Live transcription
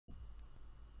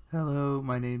Hello,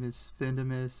 my name is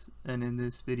Findamus, and in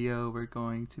this video we're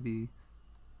going to be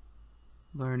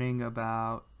learning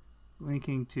about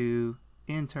linking to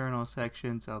internal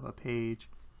sections of a page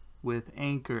with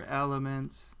anchor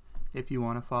elements. If you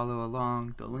want to follow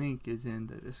along, the link is in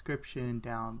the description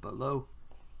down below.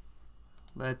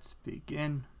 Let's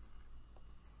begin.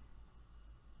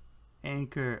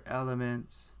 Anchor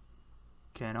elements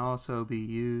can also be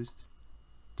used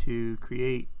to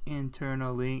create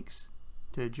internal links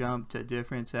to jump to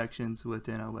different sections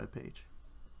within a web page.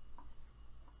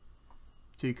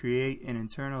 To create an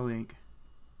internal link,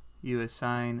 you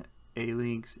assign a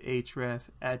link's href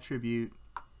attribute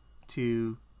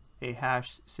to a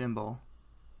hash symbol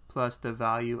plus the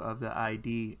value of the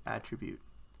ID attribute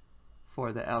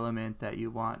for the element that you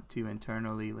want to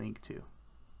internally link to.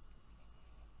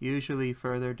 Usually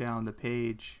further down the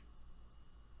page,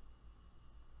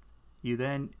 you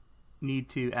then need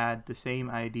to add the same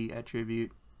ID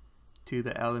attribute to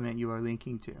the element you are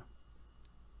linking to.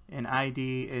 An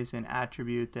ID is an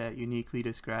attribute that uniquely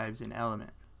describes an element.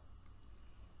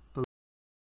 Below is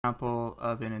an example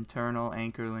of an internal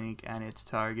anchor link and its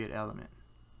target element.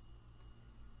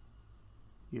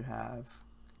 You have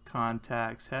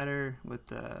contacts header with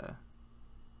the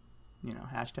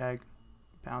hashtag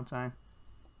 #,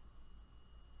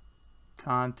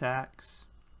 contacts.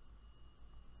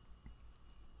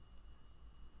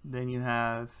 Then you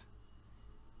have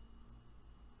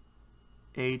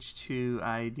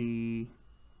h2id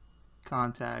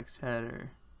contacts header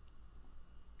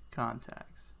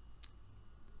contacts.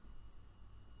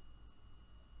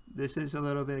 This is a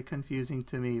little bit confusing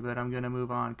to me, but I'm going to move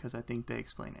on because I think they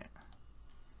explain it.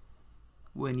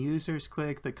 When users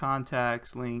click the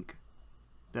contacts link,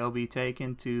 they'll be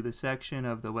taken to the section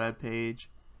of the web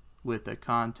page with the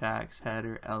contacts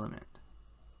header element.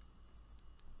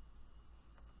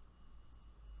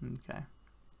 Okay.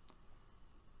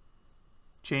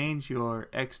 Change your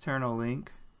external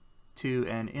link to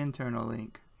an internal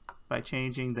link by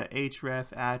changing the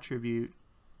href attribute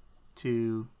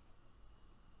to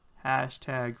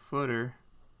 #footer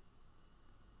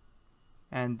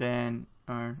and then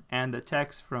and the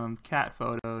text from cat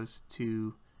photos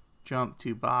to jump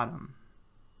to bottom.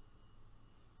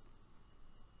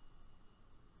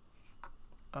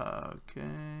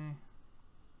 Okay.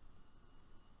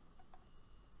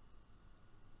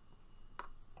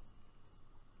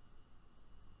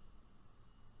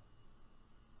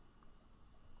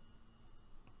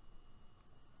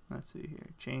 Let's see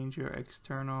here. Change your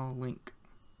external link.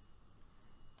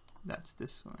 That's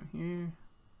this one here.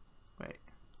 Wait.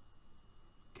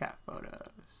 Cat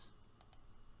photos.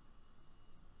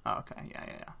 Oh, okay,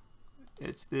 yeah.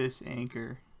 It's this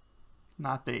anchor,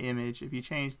 not the image. If you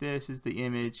change this as the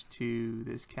image to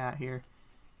this cat here,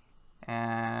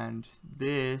 and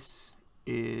this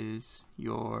is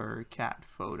your cat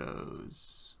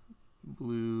photos.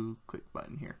 Blue click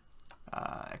button here.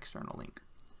 External link.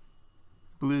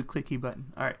 Blue clicky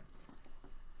button. Alright.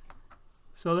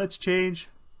 So let's change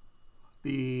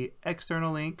the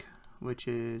external link, which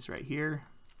is right here.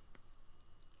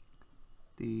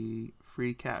 The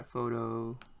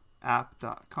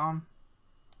freecatphotoapp.com.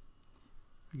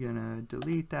 We're gonna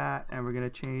delete that and we're gonna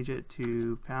change it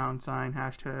to #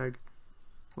 hashtag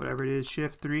whatever it is,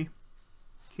 shift3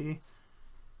 key.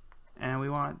 And we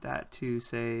want that to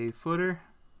say footer.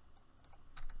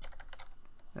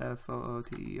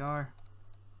 F-O-O-T-E-R.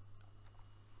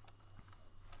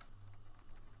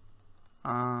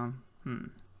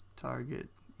 Target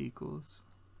equals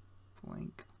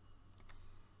blank.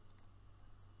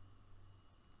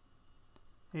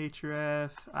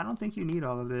 href. I don't think you need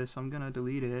all of this. I'm gonna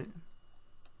delete it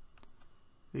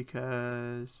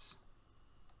because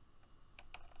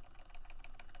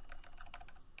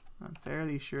I'm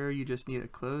fairly sure you just need a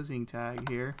closing tag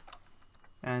here,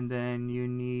 and then you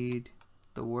need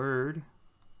the word.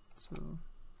 So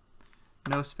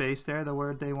no space there. The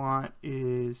word they want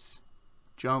is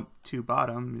jump to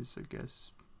bottom, is I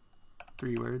guess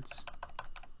 3 words.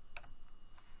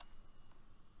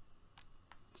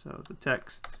 So the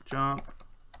text jump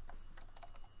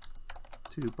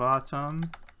to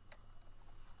bottom,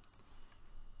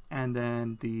 and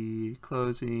then the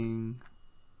closing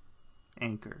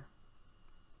anchor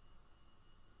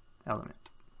element.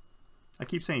 I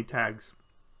keep saying tags.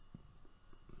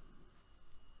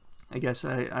 I guess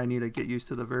I need to get used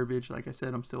to the verbiage. Like I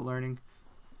said, I'm still learning.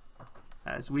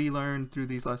 As we learn through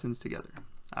these lessons together,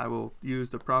 I will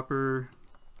use the proper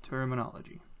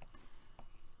terminology.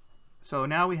 So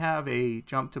now we have a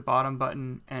jump to bottom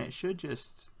button, and it should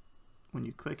just, when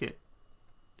you click it,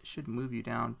 it should move you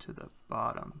down to the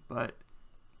bottom. But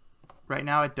right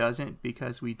now it doesn't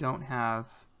because we don't have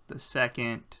the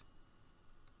second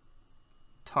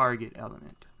target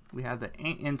element. We have the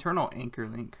internal anchor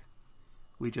link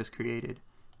we just created.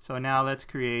 So now let's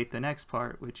create the next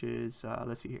part, which is,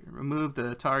 let's see here, remove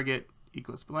the target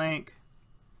equals blank.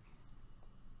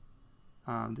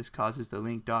 This causes the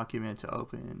link document to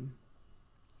open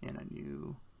in a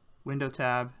new window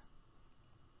tab.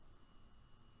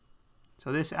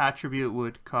 So this attribute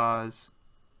would cause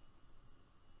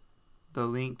the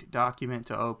linked document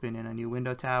to open in a new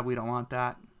window tab. We don't want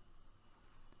that.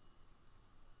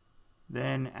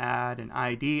 Then add an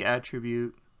ID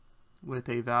attribute with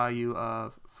a value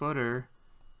of footer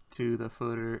to the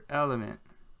footer element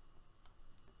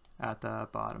at the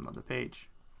bottom of the page.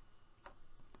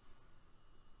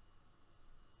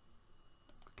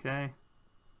 Okay.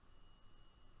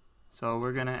 So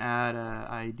we're going to add an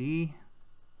ID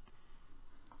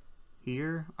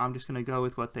here. I'm just going to go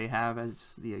with what they have as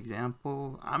the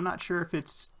example. I'm not sure if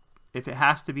it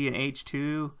has to be an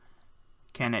H2.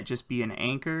 Can it just be an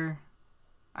anchor?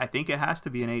 I think it has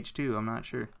to be an H2. I'm not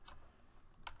sure.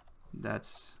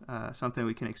 That's something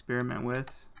we can experiment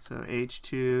with. So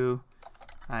H2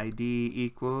 ID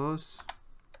equals,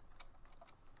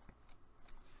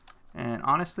 and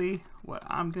honestly what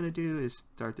I'm gonna do is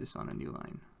start this on a new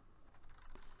line.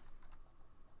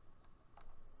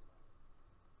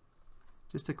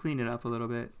 Just to clean it up a little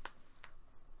bit.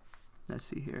 Let's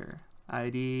see here.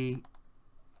 ID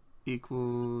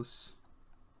equals,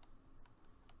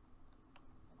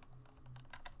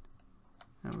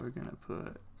 and we're gonna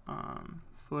put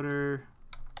footer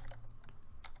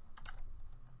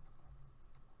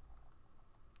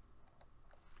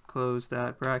close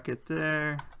that bracket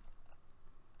there,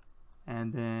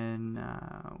 and then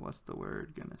what's the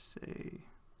word gonna say,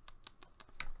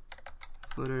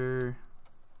 footer.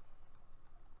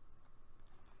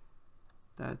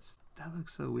 That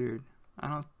looks so weird.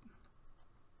 I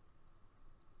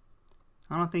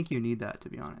don't think you need that, to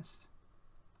be honest.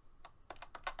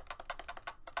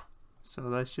 So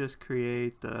let's just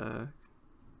create the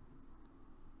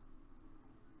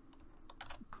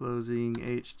closing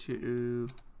H2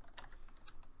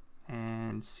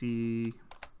 and see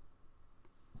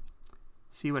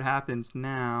what happens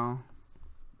now.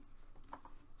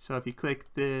 So if you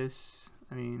click this,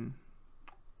 I mean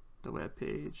the web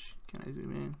page, can I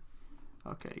zoom in?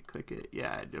 Okay, click it.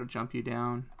 Yeah, it'll jump you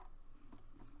down.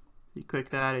 You click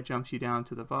that, it jumps you down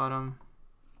to the bottom.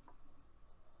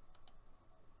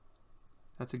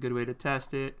 That's a good way to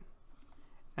test it.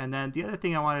 And then the other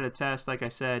thing I wanted to test, like I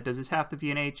said, does this have to be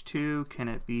an H2? Can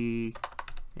it be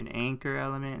an anchor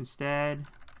element instead?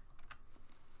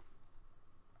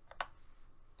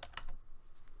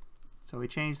 So we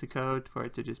changed the code for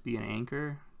it to just be an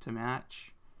anchor to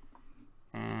match.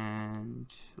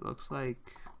 And it looks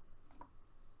like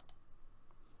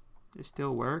it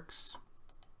still works.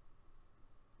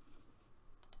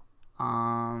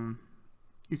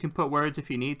 You can put words if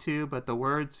you need to, but the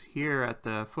words here at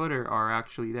the footer are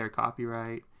actually their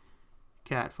copyright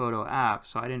cat photo app,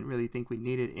 so I didn't really think we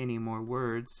needed any more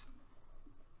words.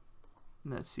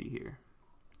 Let's see here.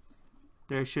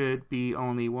 There should be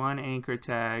only one anchor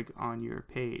tag on your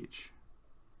page.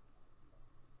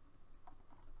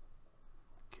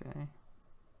 Okay.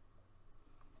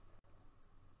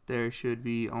 There should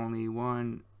be only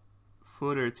one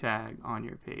footer tag on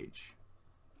your page.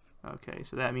 Okay,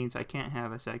 so that means I can't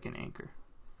have a second anchor.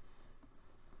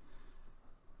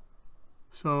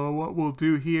 So what we'll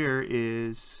do here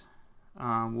is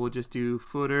we'll just do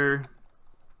footer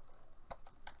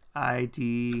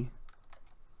ID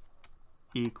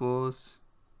equals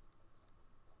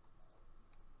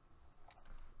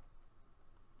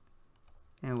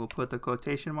and we'll put the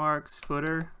quotation marks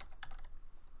footer,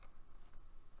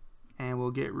 and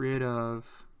we'll get rid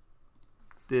of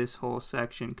this whole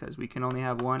section because we can only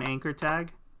have one anchor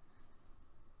tag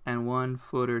and one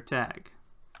footer tag.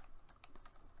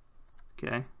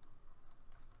 Okay,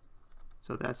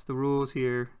 so that's the rules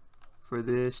here for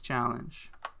this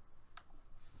challenge.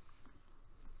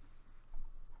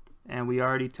 And we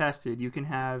already tested. You can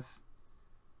have,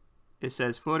 it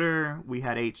says footer, we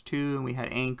had H2 and we had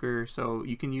anchor, so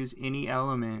you can use any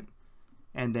element,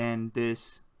 and then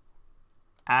this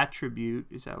attribute,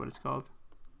 is that what it's called?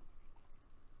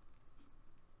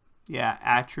 Yeah,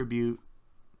 attribute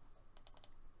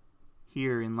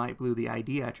here in light blue, the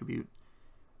ID attribute,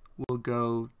 will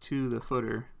go to the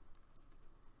footer.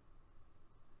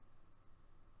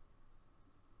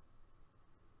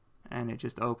 And it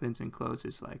just opens and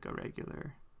closes like a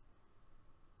regular.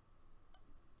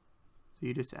 So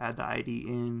you just add the ID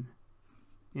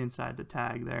inside the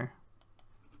tag there.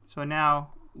 So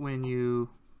now when you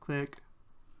click,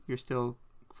 you're still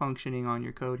functioning on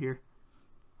your code here.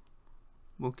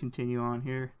 We'll continue on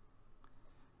here.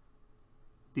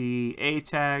 The A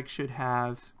tag should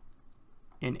have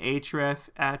an href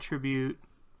attribute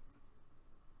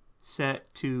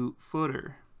set to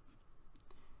footer.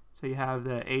 So you have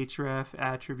the href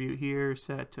attribute here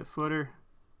set to footer.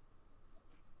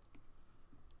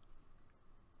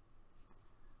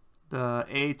 The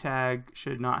A tag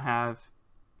should not have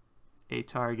a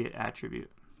target attribute.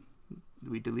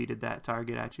 We deleted that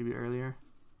target attribute earlier.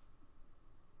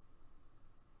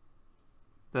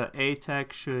 The A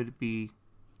tag should be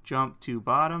jump to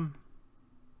bottom.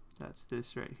 That's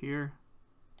this right here.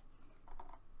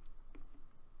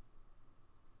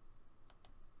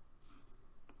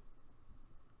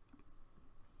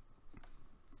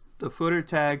 The footer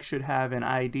tag should have an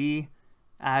ID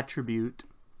attribute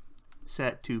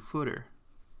set to footer.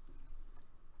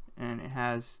 And it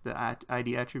has the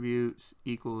ID attributes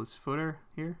equals footer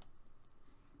here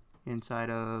inside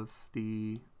of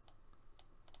the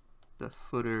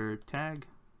footer tag.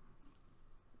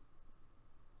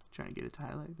 Trying to get it to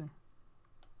highlight there.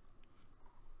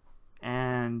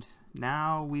 And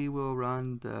now we will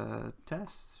run the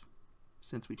test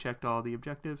since we checked all the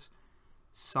objectives.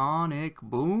 Sonic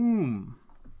boom!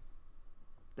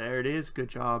 There it is. Good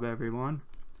job, everyone.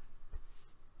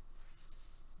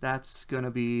 That's going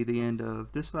to be the end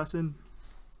of this lesson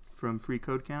from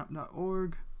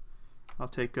freecodecamp.org. I'll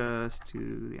take us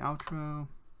to the outro.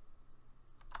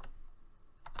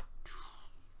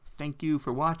 Thank you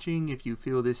for watching. If you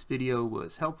feel this video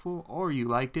was helpful or you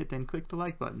liked it, then click the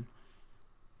like button.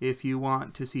 If you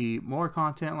want to see more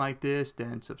content like this,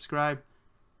 then subscribe.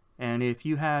 And if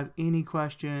you have any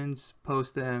questions,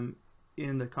 post them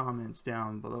in the comments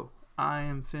down below. I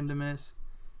am Findamus,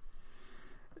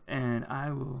 and I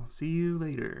will see you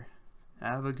later.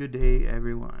 Have a good day,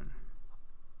 everyone.